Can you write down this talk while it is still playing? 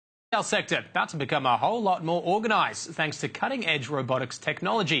Our sector about to become a whole lot more organised thanks to cutting-edge robotics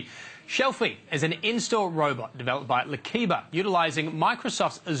technology. Shelfie is an in-store robot developed by Lakiba, utilising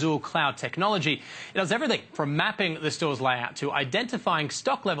Microsoft's Azure cloud technology. It does everything from mapping the store's layout to identifying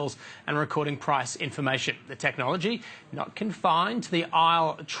stock levels and recording price information. The technology, not confined to the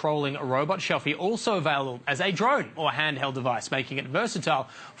aisle trolling robot, Shelfie also available as a drone or handheld device, making it versatile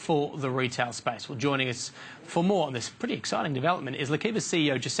for the retail space. Well, joining us for more on this pretty exciting development is Lakiba's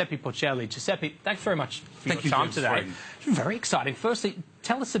CEO, Giuseppe Porcelli. Giuseppe, thanks very much for your time today. Very exciting. Firstly,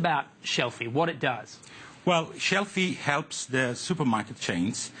 tell us about Shelfie, what it does. Well, Shelfie helps the supermarket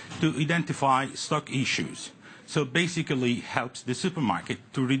chains to identify stock issues. So basically helps the supermarket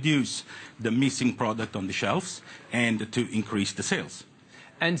to reduce the missing product on the shelves and to increase the sales.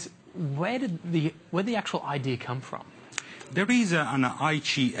 And where did the actual idea come from? There is an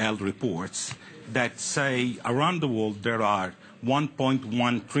IGL reports that say around the world there are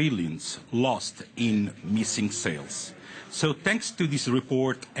 1.1 trillion lost in missing sales. So thanks to this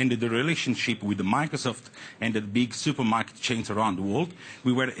report and the relationship with Microsoft and the big supermarket chains around the world,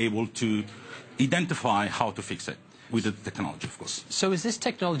 we were able to identify how to fix it with the technology, of course. So is this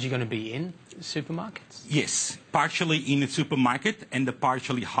technology going to be in supermarkets? Yes, partially in a supermarket and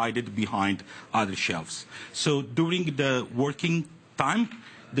partially hidden behind other shelves. So during the working time,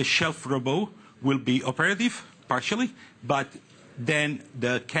 the shelf robot will be operative, partially, but then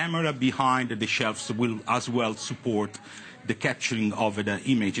the camera behind the shelves will as well support the capturing of the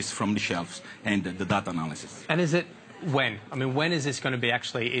images from the shelves and the data analysis. And is it when? I mean, when is this going to be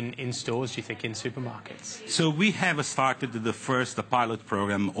actually in stores, do you think, in supermarkets? So we have started the first pilot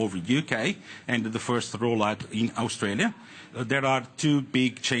program over UK and the first rollout in Australia. There are two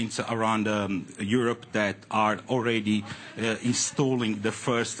big chains around Europe that are already installing the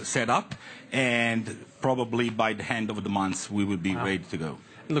first setup, and probably by the end of the month we will be ready to go.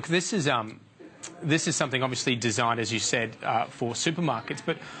 Look, this is something obviously designed, as you said, for supermarkets,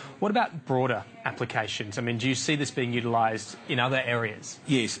 but what about broader applications? I mean, do you see this being utilised in other areas?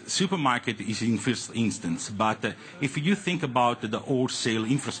 Yes, supermarket is in first instance, but if you think about the wholesale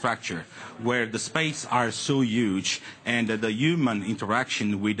infrastructure, where the space are so huge and the human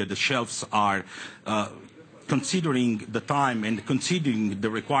interaction with the shelves are considering the time and considering the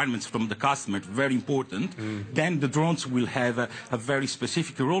requirements from the customer, very important, then the drones will have a very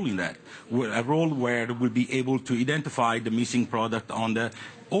specific role in that, a role where we'll be able to identify the missing product on the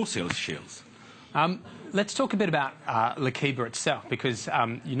wholesale shelves. Let's talk a bit about Lakiba itself, because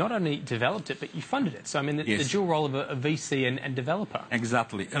you not only developed it, but you funded it. So, I mean, the dual role of a VC and developer.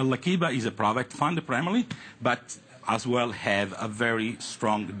 Exactly. Lakiba is a private fund primarily, but as well have a very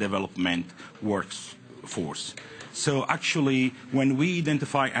strong development workforce. So actually, when we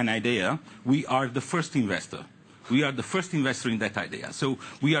identify an idea, we are the first investor. We are the first investor in that idea. So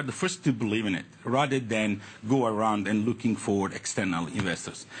we are the first to believe in it, rather than go around and looking for external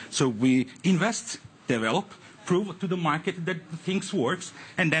investors. So we invest, develop, prove to the market that things works,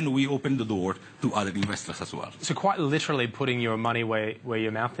 and then we open the door to other investors as well. So quite literally putting your money where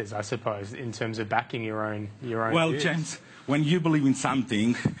your mouth is, I suppose, in terms of backing your own Well, views. James, when you believe in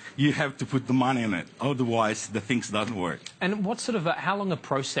something, you have to put the money in it. Otherwise, the things don't work. And what sort of how long a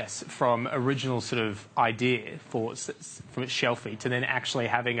process from original sort of idea from Shelfie to then actually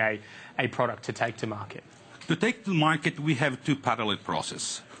having a product to take to market? To take to market, we have two parallel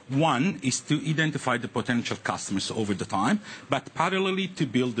processes. One is to identify the potential customers over the time, but parallelly to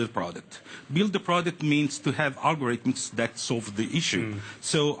build the product. Build the product means to have algorithms that solve the issue.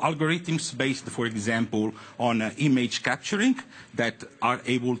 So algorithms based, for example, on image capturing that are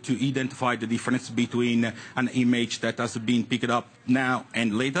able to identify the difference between an image that has been picked up now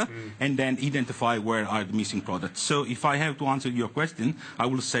and later, and then identify where are the missing products. So if I have to answer your question, I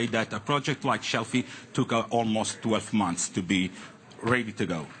will say that a project like Shelfie took almost 12 months to be ready to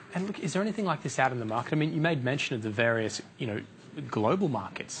go. And look, is there anything like this out in the market? I mean, you made mention of the various, global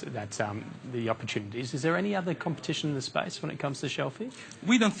markets, that the opportunities. Is there any other competition in the space when it comes to Shelfie?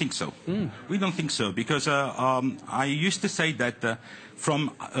 We don't think so. We don't think so, because I used to say that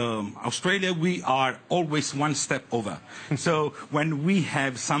from Australia we are always one step over. So when we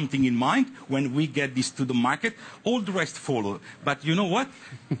have something in mind, when we get this to the market, all the rest follow. But you know what?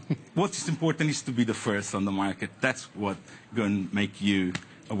 What is important is to be the first on the market. That's what going to make you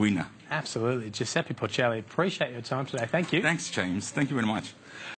a winner. Absolutely. Giuseppe Porcelli, appreciate your time today. Thank you. Thanks, James. Thank you very much.